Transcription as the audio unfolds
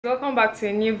Welcome back to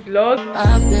a new vlog.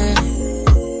 I've been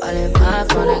all in my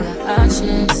phone, I got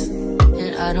options,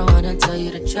 and I don't wanna tell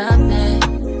you to drop it,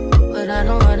 but I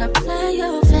don't wanna play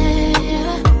your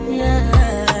fair.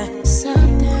 Yeah,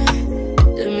 something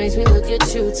that makes me look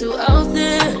at you too out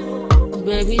there. Oh,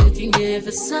 baby, you can give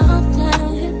it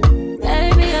something.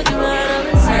 Baby, I can run all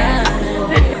the time.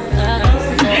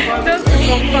 Just to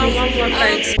confirm one more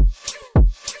time.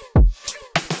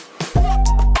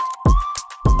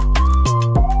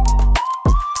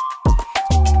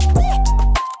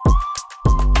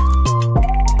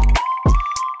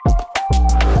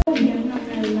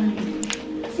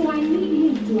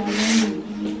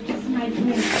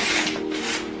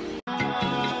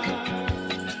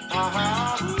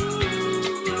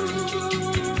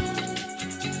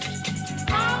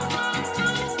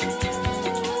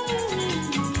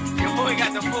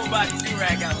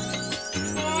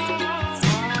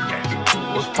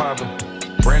 What's poppin'?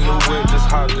 Brand new whip, just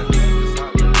hopped in.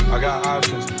 I got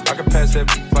options, I can pass that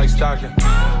like stocking.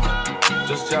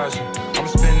 Just joshing, I'm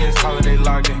spending this holiday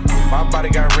locking. My body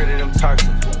got rid of them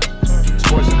toxins.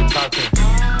 Sports in the top 10.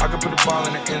 I can put the ball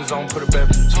in the end zone, put a bet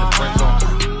to the friend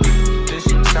zone. This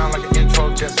shit sound like an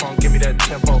intro jet song, give me that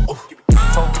tempo. Ooh.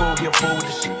 Told cool, he a fool with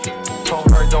the shit.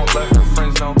 Told her don't let her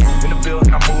friends know. In the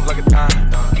building, I move like a dime.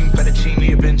 Eating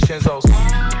fettuccine or Vincenzo's.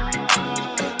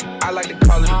 I like to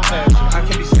call it a passion. I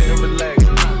can be sitting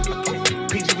relaxing.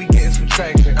 PG, we getting some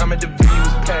traction. I'm at the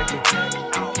views packing.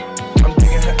 I'm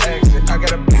digging her accent. I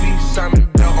got a baby Simon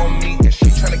belt on me, and she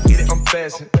tryna get it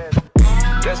unfastened.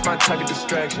 That's my type of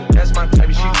distraction. That's my type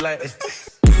of she Latin.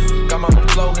 Got my own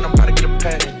flow and I'm about to get a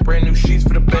patent. Brand new sheets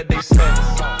for the bed they set.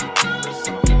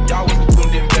 Y'all wasn't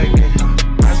tuned in back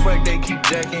then. I swear they keep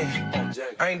jacking.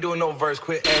 I ain't doing no verse,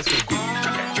 quit asking.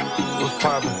 What's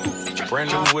poppin'? Brand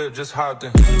new whip, just hopped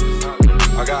in.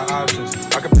 I got options,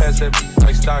 I can pass that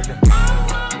like stocking.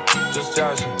 Just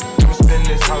joshing, I'm spending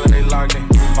this holiday locking.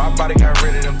 My body got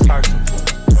rid of them toxins.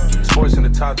 Sports in the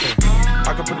top 10.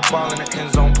 I can put the ball in the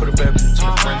end zone, put a bet to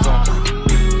the friend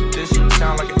zone. This shit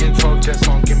sound like an intro jet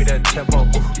song, give me that tempo.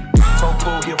 Ooh. Told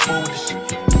cool, he a fool with the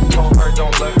shit. Told her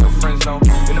don't let her friends know.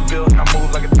 In the building, I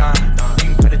move like a dime.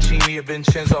 Eating fettuccine or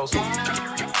Vincenzo's.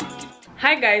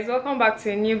 Hi guys, welcome back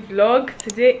to a new vlog.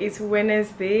 Today is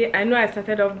Wednesday. I know I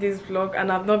started off this vlog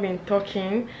and I've not been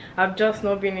talking. I've just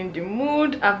not been in the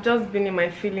mood. I've just been in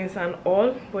my feelings and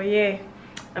all. But yeah,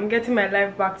 I'm getting my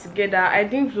life back together. I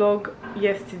didn't vlog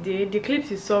yesterday. The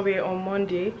clips you saw were on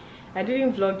Monday. I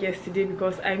didn't vlog yesterday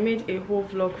because I made a whole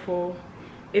vlog for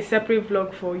a separate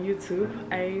vlog for YouTube.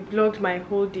 I vlogged my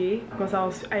whole day because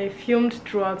I filmed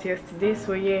throughout yesterday.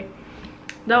 So yeah,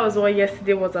 that was what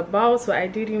yesterday was about, so I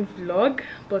didn't vlog.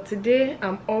 But today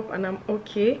I'm up and I'm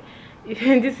okay.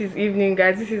 This is evening,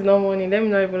 guys. This is not morning. Let me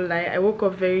not even lie. I woke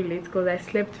up very late because I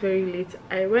slept very late.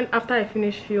 After I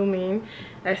finished filming,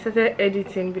 I started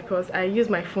editing because I used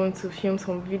my phone to film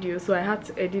some videos, so I had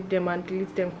to edit them and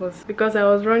delete them because I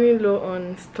was running low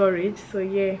on storage. So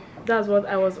yeah, that's what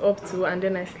I was up to, and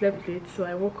then I slept late, so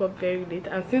I woke up very late.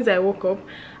 And since I woke up,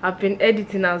 I've been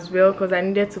editing as well because I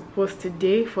needed to post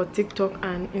today for TikTok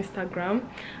and Instagram.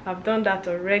 I've done that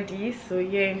already. So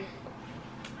yeah,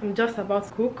 I'm just about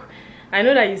to cook. I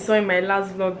know that you saw in my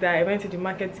last vlog that I went to the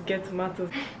market to get tomatoes.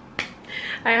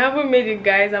 I haven't made it,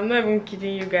 guys. I'm not even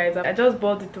kidding you guys. I just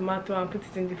bought the tomato and put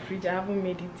it in the fridge. I haven't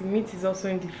made it. The meat is also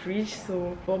in the fridge.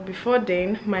 So but before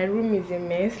then, my room is a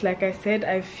mess. Like I said,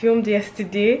 I filmed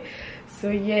yesterday. So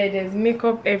yeah, there's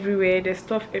makeup everywhere, there's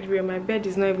stuff everywhere. My bed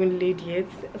is not even laid yet.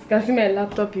 As you can see, my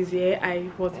laptop is here. I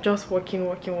was just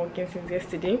working since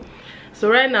yesterday.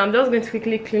 So right now I'm just going to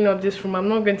quickly clean up this room. I'm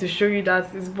not going to show you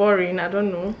that. It's boring. I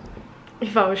don't know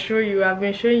if I will show you. I've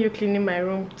been showing you cleaning my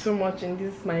room too much in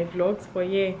my vlogs, but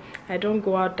yeah, I don't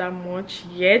go out that much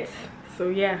yet. So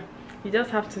yeah, you just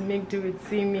have to make do with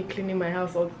seeing me cleaning my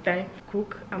house all the time.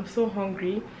 Cook. I'm so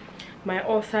hungry. My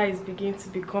ulcer is beginning to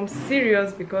become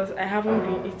serious because I haven't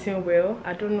been eating well.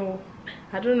 I don't know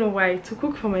why. To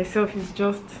cook for myself is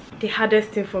just the hardest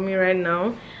thing for me right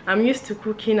now. I'm used to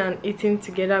cooking and eating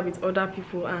together with other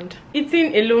people, and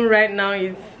eating alone right now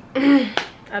is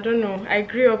I don't know. I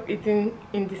grew up eating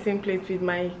in the same place with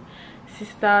my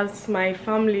sisters, my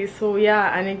family. So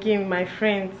yeah, and again my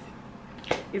friends.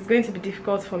 It's going to be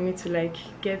difficult for me to like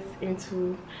get used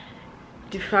to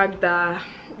the fact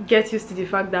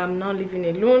that I'm now living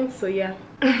alone. So yeah.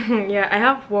 Yeah, I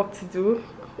have work to do,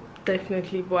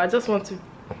 definitely, but I just want to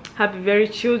have a very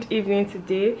chilled evening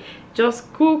today.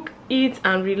 Just cook, eat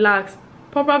and relax.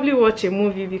 Probably watch a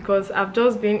movie because I've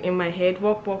just been in my head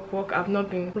work. I've not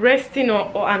been resting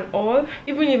and all.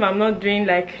 Even if I'm not doing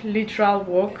like literal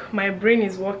work, my brain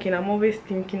is working. I'm always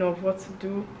thinking of what to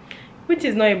do, which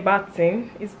is not a bad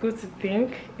thing. It's good to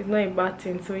think it's not a bad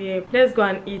thing. So yeah, let's go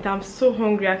and eat. I'm so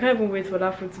hungry. I can't even wait for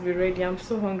that food to be ready. I'm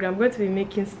so hungry. I'm going to be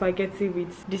making spaghetti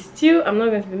with the stew. I'm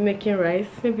not going to be making rice.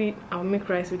 Maybe I'll make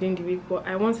rice within the week, but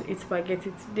I want to eat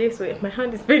spaghetti today. So my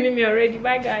hand is paining me already.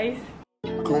 Bye guys.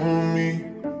 Come with me,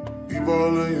 leave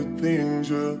all of your things,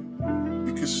 yeah.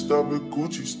 You can stop at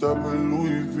Gucci, stop at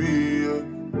Louis V, yeah.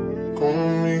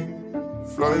 Come with me,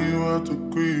 fly you out to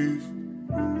Greece,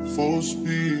 full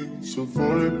speed, so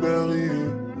for the Paris,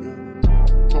 yeah.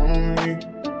 Come with me,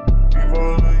 leave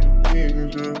all of your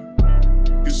things, yeah.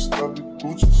 You can stop at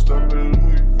Gucci, stop at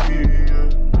Louis V, yeah.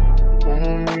 Come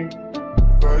with me,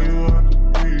 fly you out to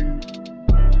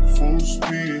Greece, full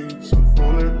speed, so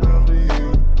for the Paris,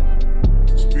 yeah.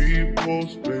 Speed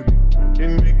post, baby,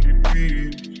 in Nikki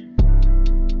Beach.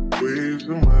 Waves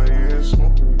in my hand,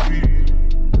 smoking weed.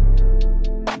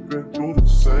 Been through the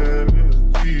sand in the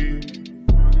deep.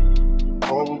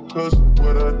 All because of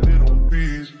what I did on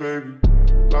beats, baby.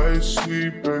 Life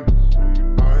sweet, baby.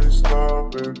 I ain't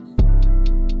stop, baby.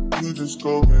 You just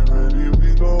go get ready,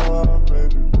 we go out,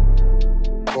 baby.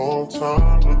 Long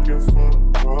time looking for the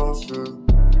process.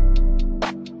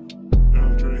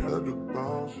 Andre had to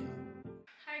bounce.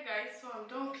 So I'm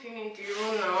done cleaning the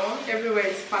room now. Everywhere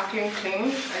is sparkling clean.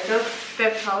 I just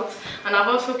stepped out and I've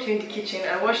also cleaned the kitchen.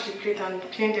 I washed the plate and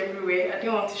cleaned everywhere. I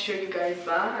didn't want to show you guys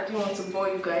that. I didn't want to bore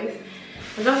you guys.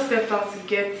 I just stepped out to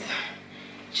get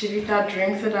Chivita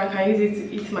drink so that I can use it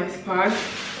to eat my spag.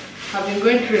 I've been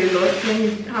going through a lot. Let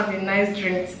me have a nice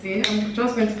drink today. I'm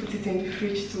just going to put it in the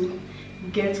fridge to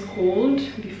get cold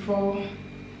before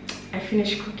I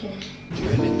finish cooking.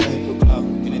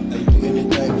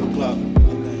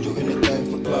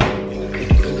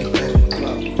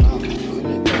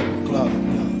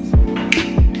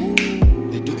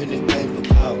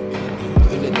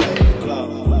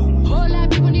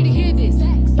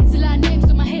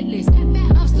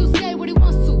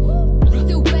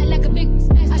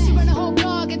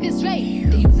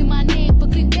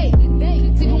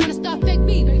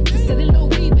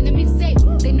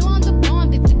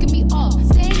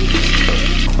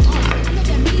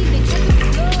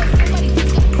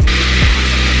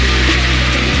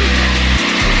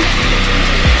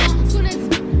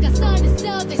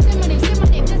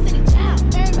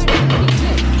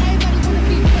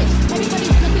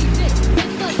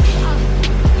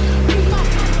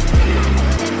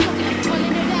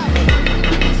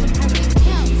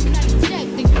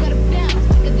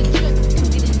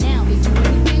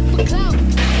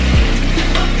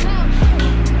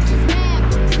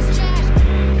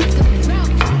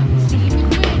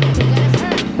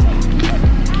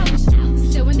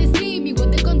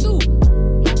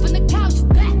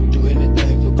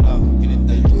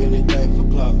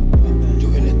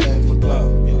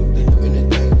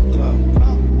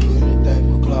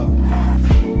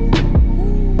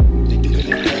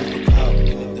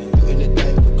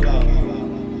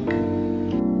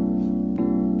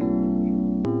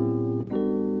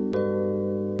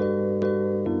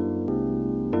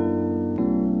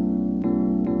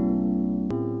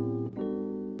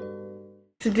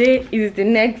 Today is the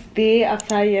next day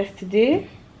after yesterday.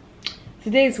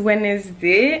 Today is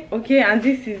Wednesday, okay, and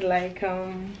this is like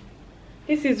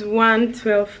this is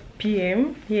 1:12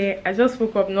 p.m. yeah, I just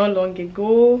woke up not long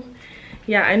ago.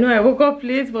 Yeah, I know I woke up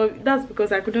late, but that's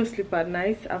because I couldn't sleep at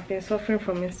night. I've been suffering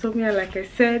from insomnia. Like I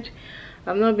said,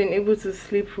 I've not been able to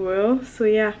sleep well. So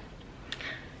yeah,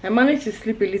 I managed to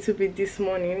sleep a little bit this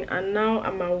morning and now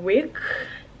I'm awake.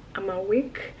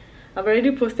 I've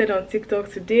already posted on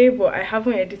TikTok today, but I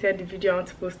haven't edited the video I want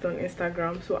to post on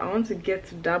Instagram, so I want to get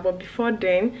to that. But before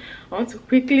then, I want to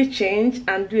quickly change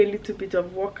and do a little bit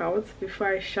of workout before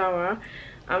I shower.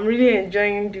 I'm really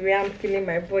enjoying the way I'm feeling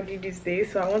my body these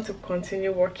days, so I want to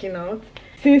continue working out.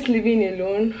 Since living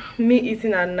alone, me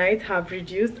eating at night have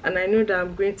reduced, and I know that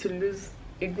I'm going to lose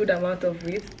a good amount of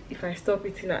weight if I stop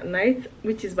eating at night,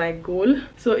 which is my goal.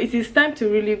 So it is time to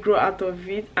really grow out of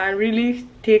it and really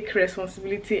take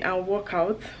responsibility and work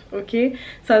out. Okay,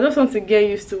 so I just want to get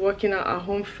used to working out at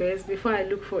home first before I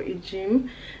look for a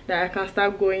gym that I can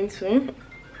start going to.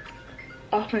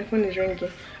 Oh, my phone is ringing.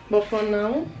 But for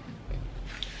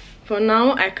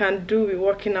now I can do with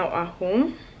working out at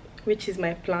home, which is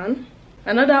my plan.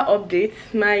 Another update,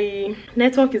 my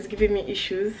network is giving me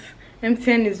issues.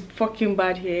 MTN is fucking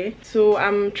bad here, so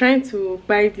I'm trying to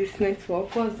buy this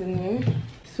network. What's the name?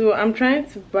 So I'm trying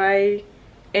to buy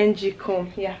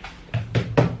NGCom. Yeah,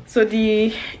 so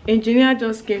the engineer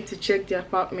just came to check the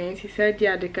apartment. He said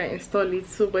yeah, they can install it,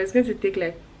 so but it's going to take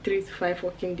like 3 to 5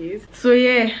 working days. So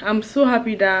yeah, I'm so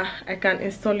happy that I can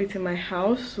install it in my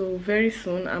house. So very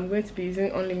soon I'm going to be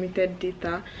using unlimited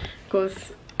data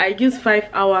because I used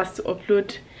 5 hours to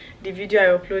upload the video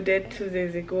I uploaded 2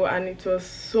 days ago, and it was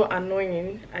so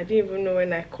annoying. I didn't even know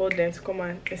when I called them to come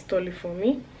and install it for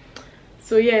me.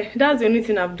 So yeah, that's the only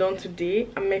thing I've done today.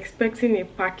 I'm expecting a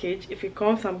package. If it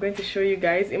comes, I'm going to show you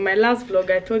guys. In my last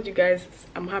vlog, I told you guys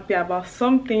I'm happy about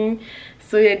something.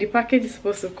 So yeah, the package is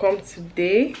supposed to come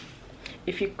today.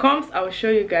 If it comes, I'll show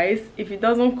you guys. If it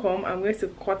doesn't come, I'm going to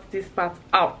cut this part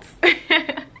out.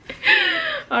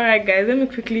 Alright guys, let me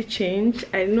quickly change.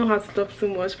 I know how to talk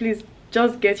too much. Please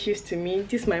just get used to me.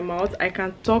 This is my mouth. I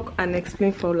can talk and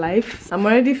explain for life. I'm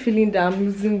already feeling that I'm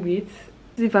losing weight.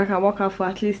 See if I can work out for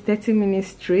at least 30 minutes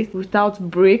straight without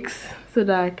breaks, so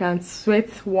that I can sweat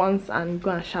once and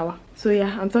go and shower. So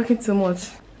yeah, I'm talking too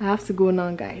much. I have to go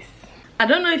now guys. I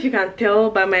don't know if you can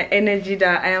tell by my energy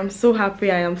that I am so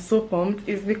happy, I am so pumped.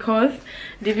 It's because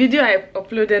the video I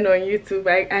uploaded on YouTube,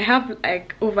 I have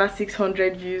like over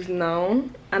 600 views now,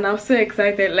 and I'm so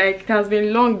excited. Like, it has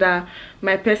been long that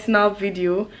my personal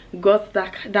video got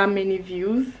that many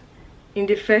views in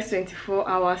the first 24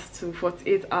 hours to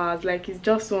 48 hours. Like, it's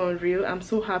just so unreal. I'm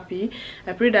so happy.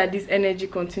 I pray that this energy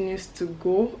continues to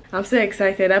go. I'm so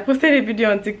excited. I posted a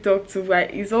video on TikTok too.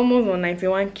 It's almost on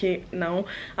 91k now.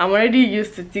 I'm already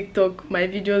used to TikTok, my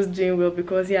videos doing well,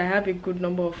 because yeah, I have a good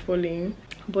number of following.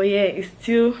 But yeah, it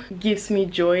still gives me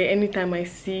joy anytime I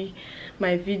see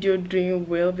my video doing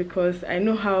well, because I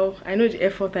know the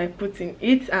effort I put in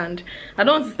it, and I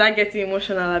don't want to start getting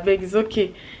emotional. I beg, it's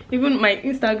okay. Even my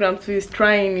Instagram too is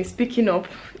picking up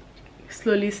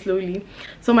slowly.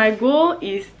 So my goal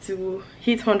is to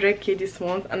hit 100k this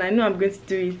month, and I know I'm going to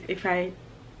do it. If I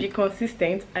be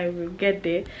consistent, I will get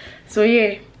there. So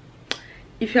yeah,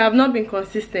 if you have not been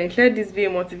consistent, let this be a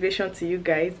motivation to you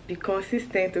guys. Be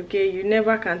consistent, okay? You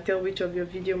never can tell which of your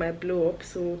video might blow up.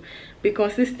 So be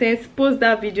consistent. Post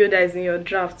that video that is in your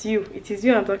draft. It is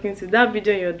you I'm talking to. That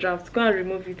video in your draft, go and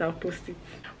remove it and post it.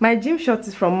 My gym short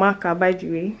is from Marca, by the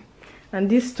way. And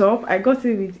this top, I got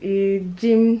it with a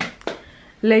gym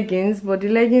leggings, but the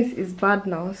leggings is bad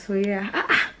now. So yeah,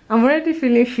 I'm already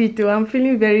feeling fit too. I'm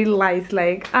feeling very light.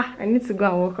 Like, I need to go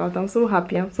and work out. I'm so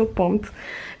happy. I'm so pumped.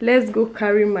 Let's go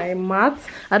carry my mat.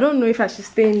 I don't know if I should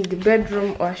stay in the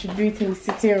bedroom or I should do it in the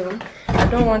sitting room. I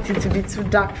don't want it to be too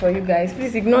dark for you guys.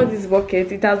 Please ignore this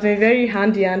bucket. It has been very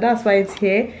handy, and that's why it's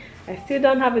here. I still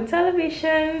don't have a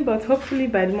television, but hopefully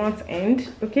by the month's end,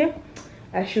 okay,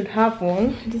 I should have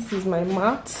one. This is my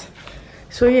mat.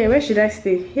 So yeah, where should I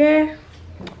stay? Here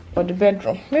or the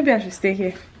bedroom? Maybe I should stay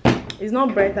here. It's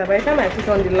not brighter. By the time I put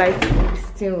on the lights in the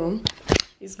sitting room,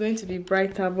 it's going to be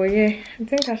brighter. But yeah, I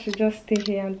think I should just stay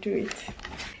here and do it.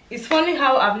 It's funny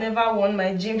how I've never worn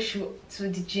my gym shoe to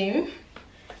the gym.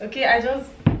 Okay, I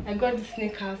got the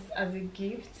sneakers as a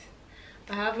gift.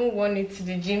 I haven't worn it to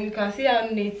the gym. You can see how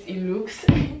neat it looks.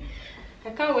 I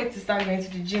can't wait to start going to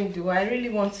the gym though. I really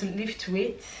want to lift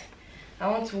weight. I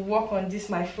want to work on this,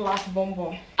 my flat bum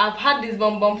bum. I've had this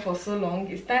bum bum for so long.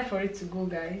 It's time for it to go,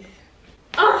 guys.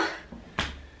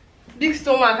 Big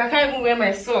stomach. I can't even wear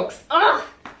my socks. I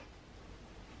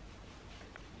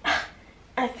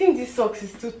think this socks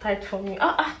is too tight for me.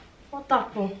 What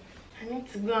happened? I need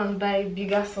to go and buy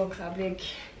bigger socks, I beg.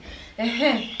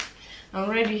 I'm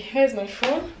ready. Here's my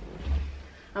phone.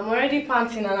 I'm already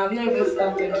panting and I've not even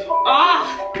started.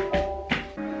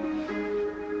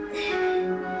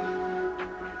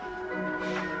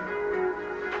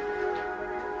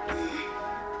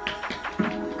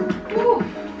 Good.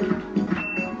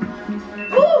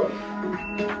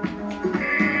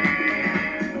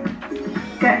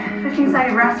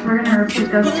 15-second rest. We're gonna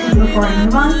repeat those two before we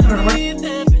move on. So we're working.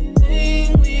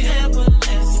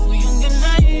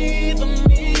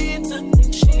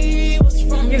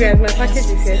 You guys, my package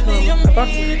is here, so I'm about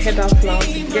to head out now to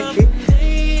get it.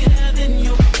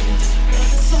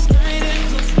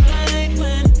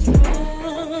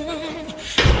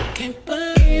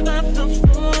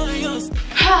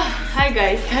 Hi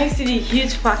guys, can you see the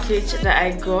huge package that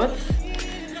I got?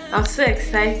 I'm so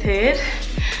excited.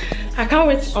 I can't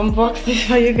wait to unbox this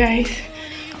for you guys.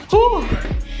 Ooh,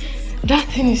 that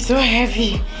thing is so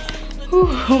heavy. Ooh,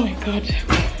 oh my god.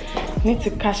 I need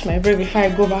to catch my breath before I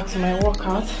go back to my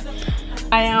workout.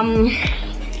 I am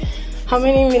how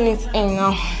many minutes in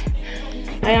now?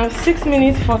 I am 6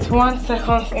 minutes 41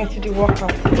 seconds into the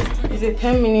workout. It's a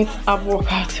 10 minutes ab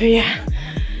workout, so yeah.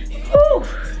 Woo.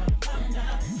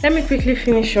 Let me quickly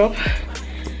finish up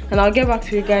and I'll get back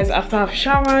to you guys after I've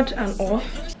showered and all.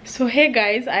 So hey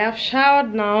guys, I have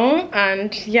showered now,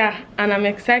 and yeah, and I'm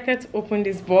excited to open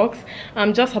this box.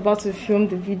 I'm just about to film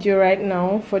the video right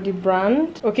now for the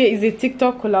brand. Okay, it's a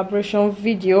TikTok collaboration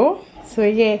video So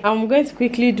yeah, I'm going to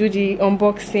quickly do the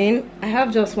unboxing. I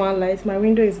have just one light, my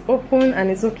window is open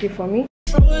and it's okay for me.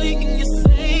 You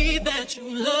say that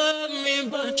you love me,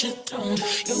 but you don't.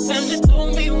 Your family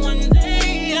told me one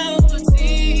day I would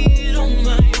see it on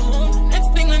my own.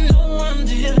 Next thing I know, I'm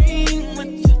dealing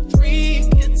with the 3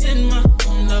 kids in my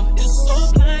own. Love is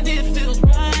so blind, it feels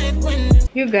right when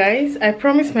you guys, I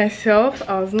promised myself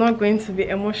I was not going to be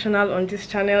emotional on this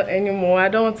channel anymore. I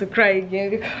don't want to cry again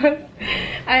because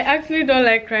I actually don't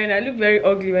like crying. I look very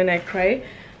ugly when I cry,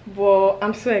 but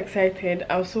I'm so excited,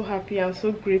 I'm so happy, I'm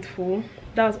so grateful.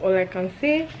 That's all I can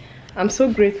say. I'm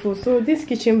so grateful. So this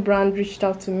kitchen brand reached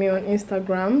out to me on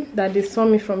Instagram, that they saw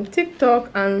me from TikTok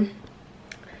and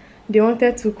they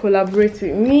wanted to collaborate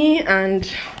with me and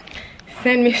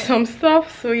send me some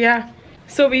stuff. So yeah,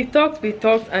 so we talked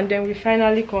and then we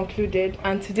finally concluded,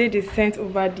 and today they sent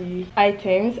over the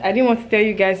items. I didn't want to tell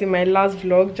you guys in my last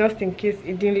vlog just in case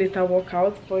it didn't later work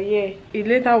out, but yeah, it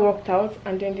later worked out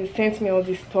and then they sent me all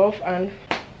this stuff and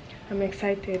I'm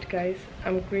excited, guys.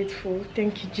 I'm grateful.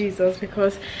 Thank you, Jesus,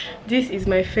 because this is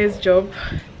my first job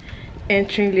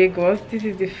entering Lagos. This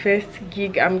is the first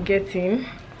gig I'm getting,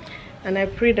 and I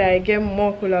pray that I get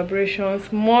more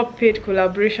collaborations, more paid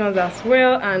collaborations as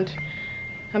well. And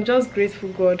I'm just grateful,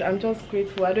 God. I'm just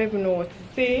grateful. I don't even know what to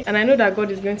say, and I know that God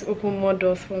is going to open more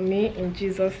doors for me in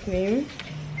Jesus' name.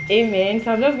 Amen.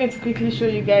 So I'm just going to quickly show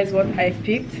you guys what I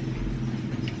picked.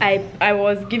 I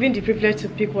was given the privilege to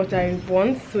pick what I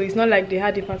want, so it's not like they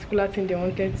had a particular thing they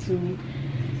wanted to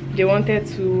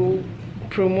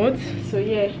promote. So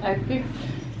yeah, I picked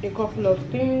a couple of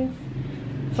things.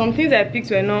 Some things I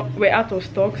picked were out of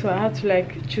stock, so I had to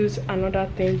like choose another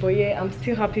thing. But yeah, I'm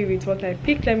still happy with what I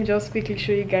picked. Let me just quickly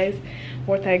show you guys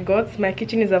what I got. My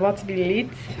kitchen is about to be lit.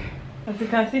 As you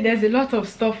can see, there's a lot of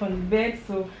stuff on the bed,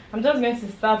 so I'm just going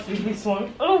to start with this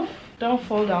one. Oh, don't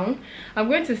fall down. I'm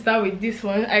going to start with this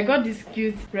one. I got this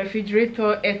cute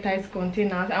refrigerator airtight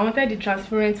containers. I wanted the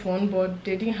transparent one, but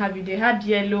they didn't have it. They had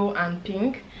yellow and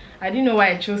pink. I didn't know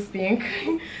why I chose pink.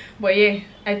 But yeah,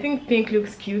 I think pink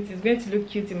looks cute. It's going to look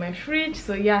cute in my fridge.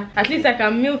 So yeah, at least I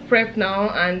can meal prep now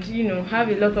and, you know, have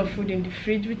a lot of food in the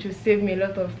fridge, which will save me a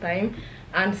lot of time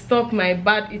and stop my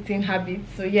bad eating habits.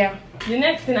 So yeah, the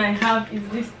next thing I have is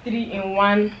this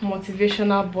 3-in-1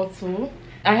 motivational bottle.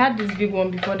 I had this big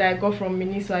one before that I got from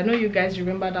Mini, so I know you guys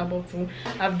remember that bottle.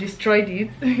 I've destroyed it.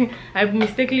 I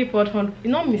mistakenly poured hot,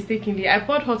 not mistakenly, I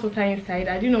poured hot water inside.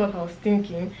 I didn't know what I was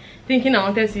thinking I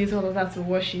wanted to use hot water to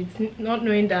wash it, not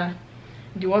knowing that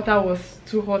the water was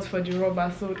too hot for the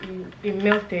rubber, so it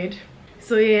melted.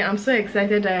 So yeah, I'm so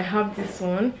excited that I have this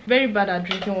one. Very bad at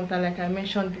drinking water, like I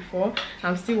mentioned before.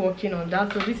 I'm still working on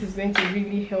that, so this is going to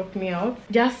really help me out.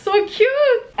 They're so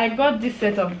cute. I got this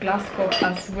set of glass cups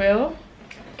as well.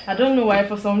 I don't know why,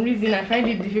 for some reason I find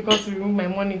it difficult to remove my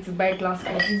money to buy glass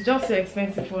cups. It's just so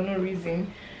expensive for no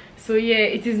reason. So yeah,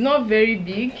 it is not very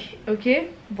big, okay,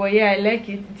 but yeah, I like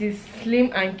it. It is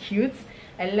slim and cute.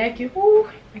 I like it. Ooh,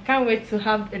 I can't wait to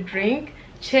have a drink.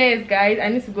 Cheers, guys. I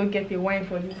need to go get a wine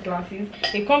for these glasses.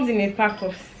 It comes in a pack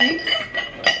of 6,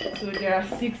 so there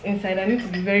are 6 inside. I need to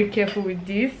be very careful with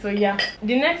this. So yeah,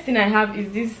 the next thing I have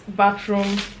is this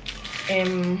bathroom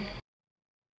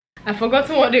I've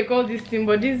forgotten what they call this thing,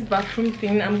 but this bathroom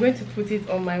thing, I'm going to put it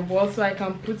on my wall so I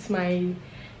can put my,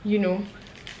 you know,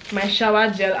 my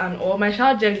shower gel and all. My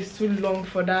shower gel is too long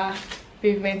for that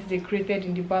pavement they created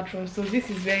in the bathroom, so this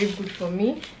is very good for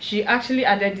me. She actually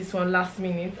added this one last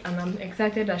minute and I'm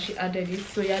excited that she added it.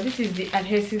 So yeah, this is the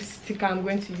adhesive sticker I'm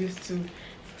going to use to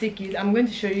stick it. I'm going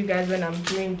to show you guys when I'm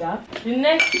doing that. The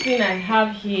next thing I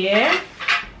have here,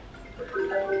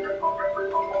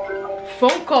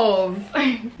 phone calls.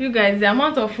 You guys, the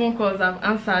amount of phone calls I've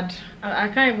answered, I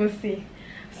can't even see.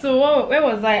 So where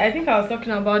was I think I was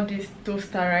talking about this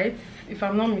toaster, right, if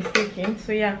I'm not mistaken.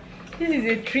 So yeah, this is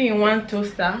a 3-in-1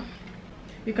 toaster.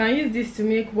 You can use this to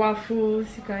make waffles,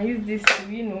 you can use this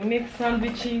to, you know, make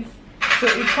sandwiches. So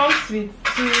it comes with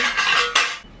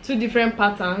two different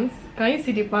patterns. Can you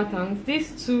see the patterns?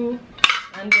 These two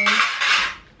and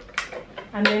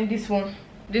then this one.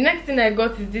 The next thing I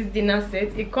got is this dinner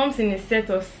set. It comes in a set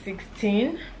of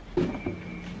 16.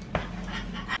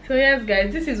 So yes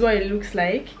guys, this is what it looks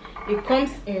like. It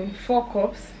comes in 4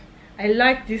 cups. I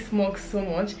like this mug so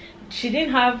much. She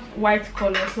didn't have white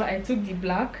color, so I took the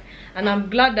black, and I'm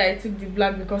glad that I took the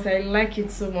black because I like it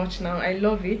so much now. I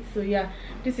love it. So yeah,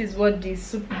 this is what the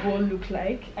soup bowl look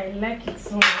like. I like it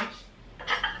so much.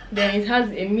 Then it has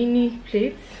a mini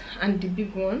plate and the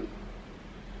big one.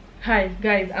 Hi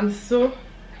guys, I'm so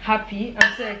happy,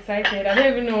 I'm so excited. I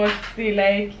don't even know what to say.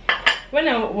 Like, when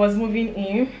I was moving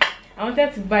in, I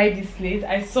wanted to buy this plate.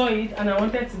 I saw it and I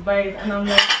wanted to buy it, and I'm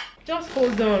like, just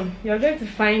hold on. You're going to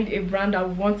find a brand that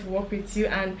will want to work with you,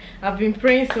 and I've been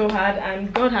praying so hard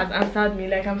and God has answered me.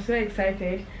 Like, I'm so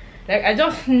excited. Like, I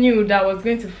just knew that I was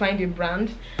going to find a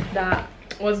brand that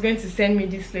was going to send me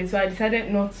this plate, so I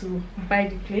decided not to buy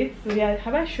the plate. So yeah,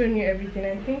 have I shown you everything?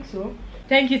 I think so.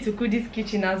 Thank you to Kudi's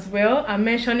Kitchen as well. I'm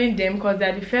mentioning them because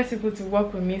they're the first people to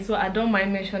work with me, so I don't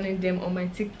mind mentioning them on my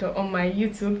TikTok, on my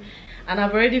YouTube. And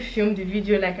I've already filmed the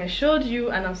video like I showed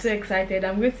you, and I'm so excited.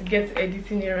 I'm going to get to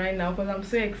editing it right now because I'm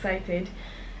so excited.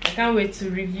 I can't wait to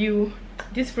review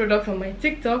this product on my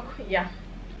TikTok. Yeah,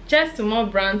 cheers to more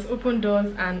brands, open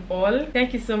doors and all.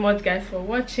 Thank you so much guys for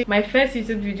watching. My first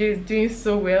YouTube video is doing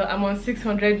so well. I'm on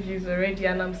 600 views already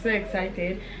and I'm so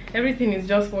excited. Everything is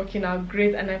just working out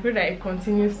great, and I pray that it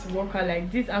continues to work out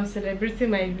like this. I'm celebrating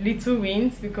my little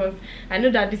wins because I know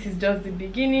that this is just the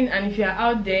beginning, and if you are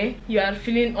out there, you are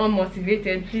feeling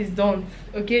unmotivated, please don't.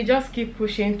 Okay, just keep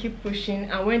pushing,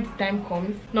 and when the time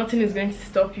comes, nothing is going to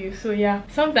stop you. So yeah,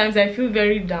 sometimes I feel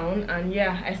very down, and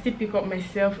yeah, I still pick up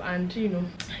myself and, you know,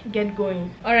 get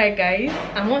going. All right guys,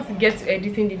 I want to get to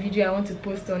editing the video I want to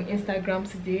post on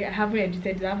Instagram today. I haven't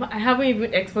edited it. I haven't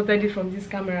even exported it from this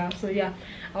camera. So yeah,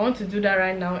 I want to do that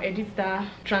right now. Edit that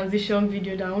transition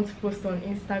video that I want to post on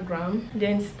Instagram,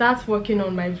 then start working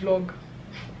on my vlog.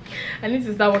 I need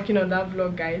to start working on that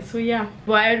vlog guys. So yeah,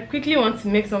 but I quickly want to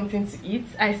make something to eat.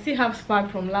 I still have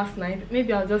spag from last night.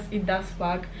 Maybe I'll just eat that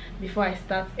spag before I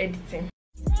start editing.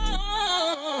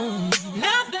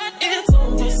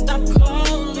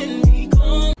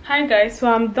 Hi guys,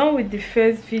 so I'm done with the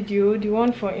first video, the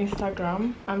one for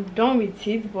Instagram. I'm done with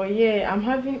it, but yeah, I'm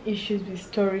having issues with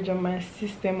storage on my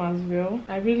system as well.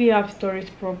 I really have storage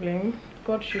problem.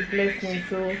 God should bless me.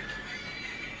 So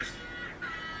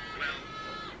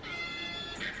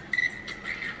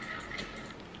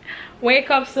wake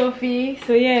up Sophie.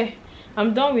 So yeah,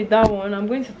 I'm done with that one. I'm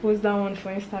going to post that one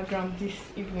for Instagram this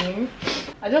evening.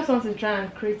 I just want to try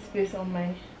and create space on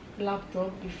my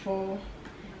laptop before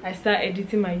I start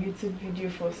editing my YouTube video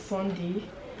for Sunday,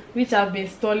 which I've been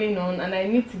stalling on, and I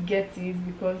need to get it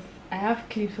because I have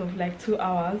clips of like 2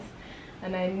 hours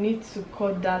and I need to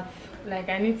cut that. Like,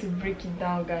 I need to break it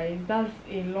down guys. That's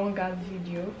a long ass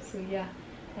video, so yeah,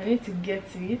 I need to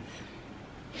get to it.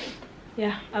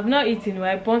 Yeah, I've not eaten, but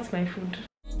I burnt my food.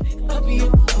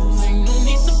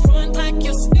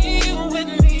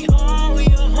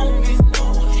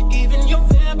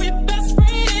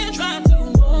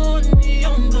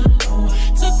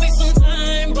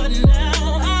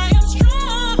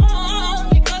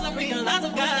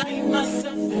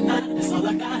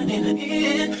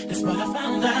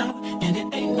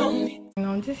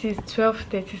 Now this is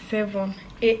 12:37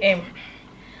 a.m.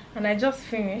 and I just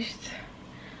finished.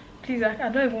 Please, I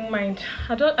don't even mind.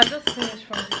 I just finished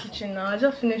from the kitchen now. I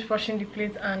just finished washing the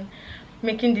plates and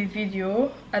making the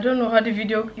video. I don't know how the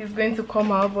video is going to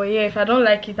come out, but yeah, if I don't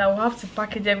like it, I will have to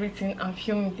package everything and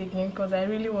film it again because I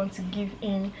really want to give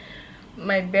in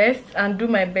my best and do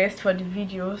my best for the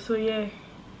video. So yeah,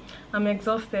 I'm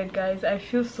exhausted guys. I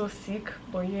feel so sick,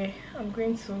 but yeah, I'm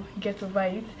going to get over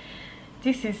it.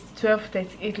 This is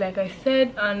 12:38 like I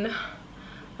said, and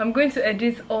I'm going to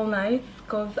edit all night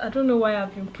because I don't know why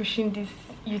I've been pushing this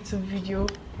YouTube video.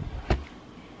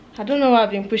 I don't know why I've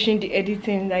been pushing the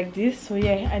editing like this. So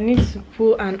yeah, I need to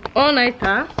pull an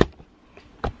all-nighter.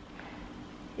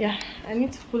 Yeah, I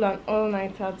need to pull an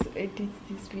all-nighter to edit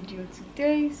this video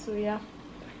today. So yeah,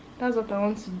 that's what I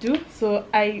want to do. So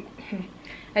I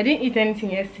didn't eat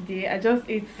anything yesterday. I just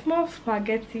ate small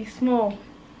spaghetti, small,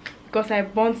 because I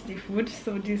burnt the food.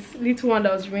 So this little one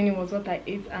that was remaining was what I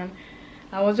ate, and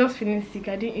I was just feeling sick.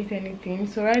 I didn't eat anything.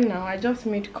 So right now I just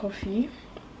made coffee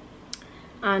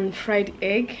and fried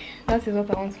egg. That is what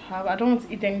I want to have. I don't want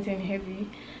to eat anything heavy.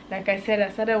 Like I said, I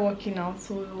started working out,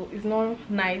 so it's not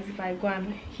nice if I go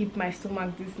and hit my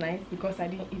stomach this night because I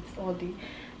didn't eat all day.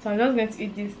 So I'm just going to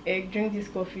eat this egg, drink this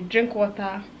coffee, drink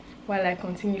water while I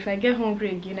continue. If I get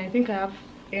hungry again, I think I have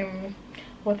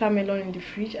watermelon in the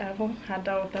fridge. I haven't had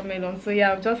that watermelon, so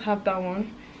yeah, I'll just have that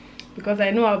one because I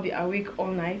know I'll be awake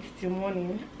all night till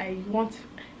morning. I want,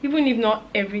 even if not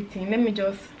everything, let me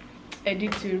just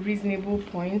edit to a reasonable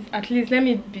point. At least let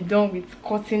me be done with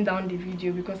cutting down the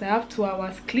video because I have 2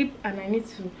 hours clip and I need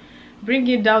to bring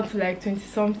it down to like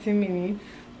 20-something minutes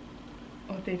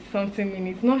or 30-something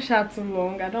minutes. Not short too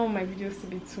long. I don't want my videos to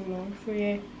be too long. So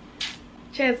yeah,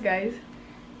 cheers guys.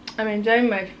 I'm enjoying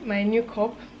my new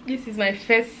cup. This is my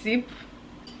first sip.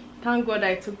 Thank God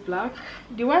I took black.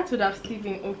 The white would have still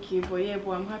been okay, but yeah,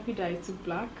 but I'm happy that I took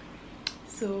black.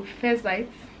 So first bite.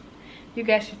 You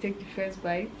guys should take the first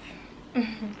bite.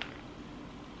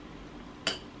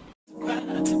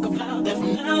 vow that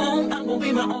from now on I'm gonna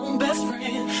be my own best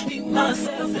friend. Be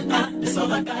myself and that's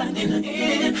all I got in the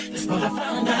end. That's what I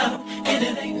found out, and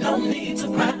it ain't no need to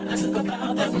cry. I took a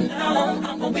vow that from now on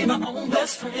I'm gonna be my own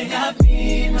best friend. Got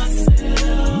me, myself,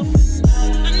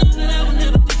 and I know that I will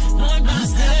never disappoint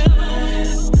myself.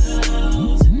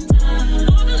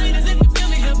 All the ladies, if you feel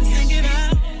me, help me sing it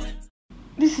out.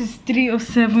 This is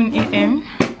 3:07 a.m.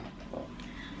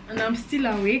 and I'm still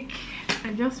awake.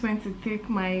 I just went to take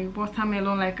my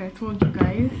watermelon like I told you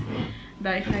guys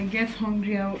that if I get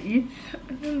hungry I'll eat.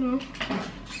 I don't know.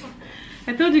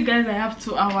 I told you guys I have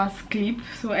 2 hours sleep,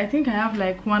 so I think I have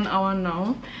like 1 hour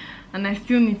now and I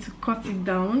still need to cut it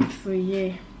down. So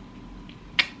yeah,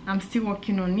 I'm still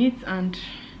working on it and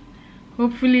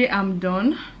hopefully I'm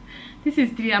done. This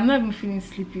is 3. I'm not even feeling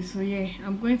sleepy, so yeah,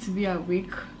 I'm going to be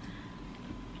awake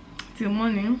till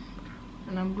morning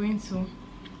and I'm going to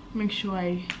make sure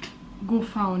I go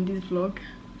far on this vlog.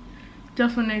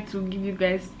 Just wanted to give you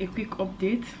guys a quick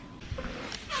update.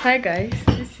 Hi guys,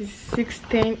 this is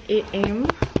 6:10 a.m.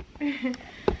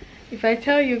 If I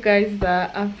tell you guys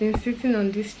that I've been sitting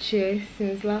on this chair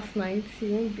since last night,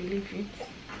 you won't believe it.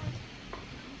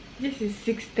 This is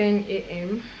 6:10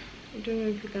 a.m. I don't know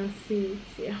if you can see it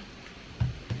here.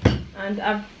 And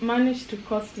I've managed to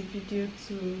cut the video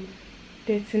to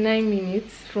 39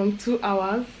 minutes from 2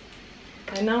 hours.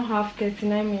 I now have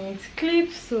 39 minutes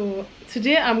clip. So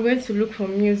today I'm going to look for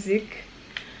music.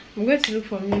 I'm going to look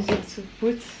for music to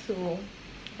put, so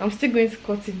I'm still going to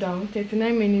cut it down.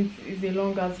 39 minutes is a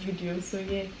long ass video, so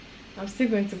yeah, I'm still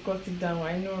going to cut it down.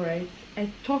 I know, right? I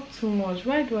talk too much.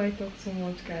 Why do I talk too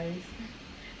much, guys?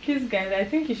 Please guys, I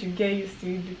think you should get used to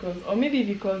it, because, or maybe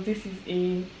because this is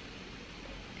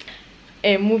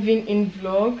a moving in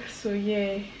vlog. So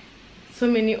yeah, so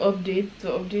many updates to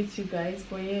update you guys,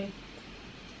 but yeah,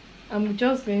 I'm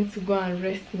just going to go and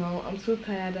rest now. I'm so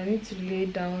tired. I need to lay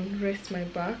down, rest my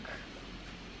back.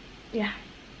 Yeah.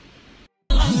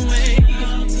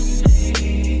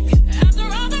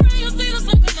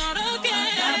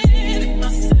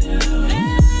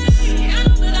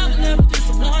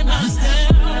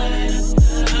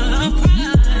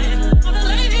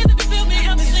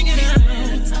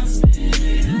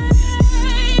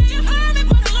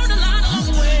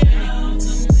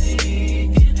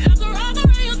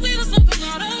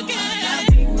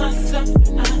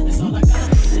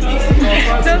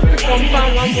 Just to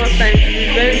confirm one more time,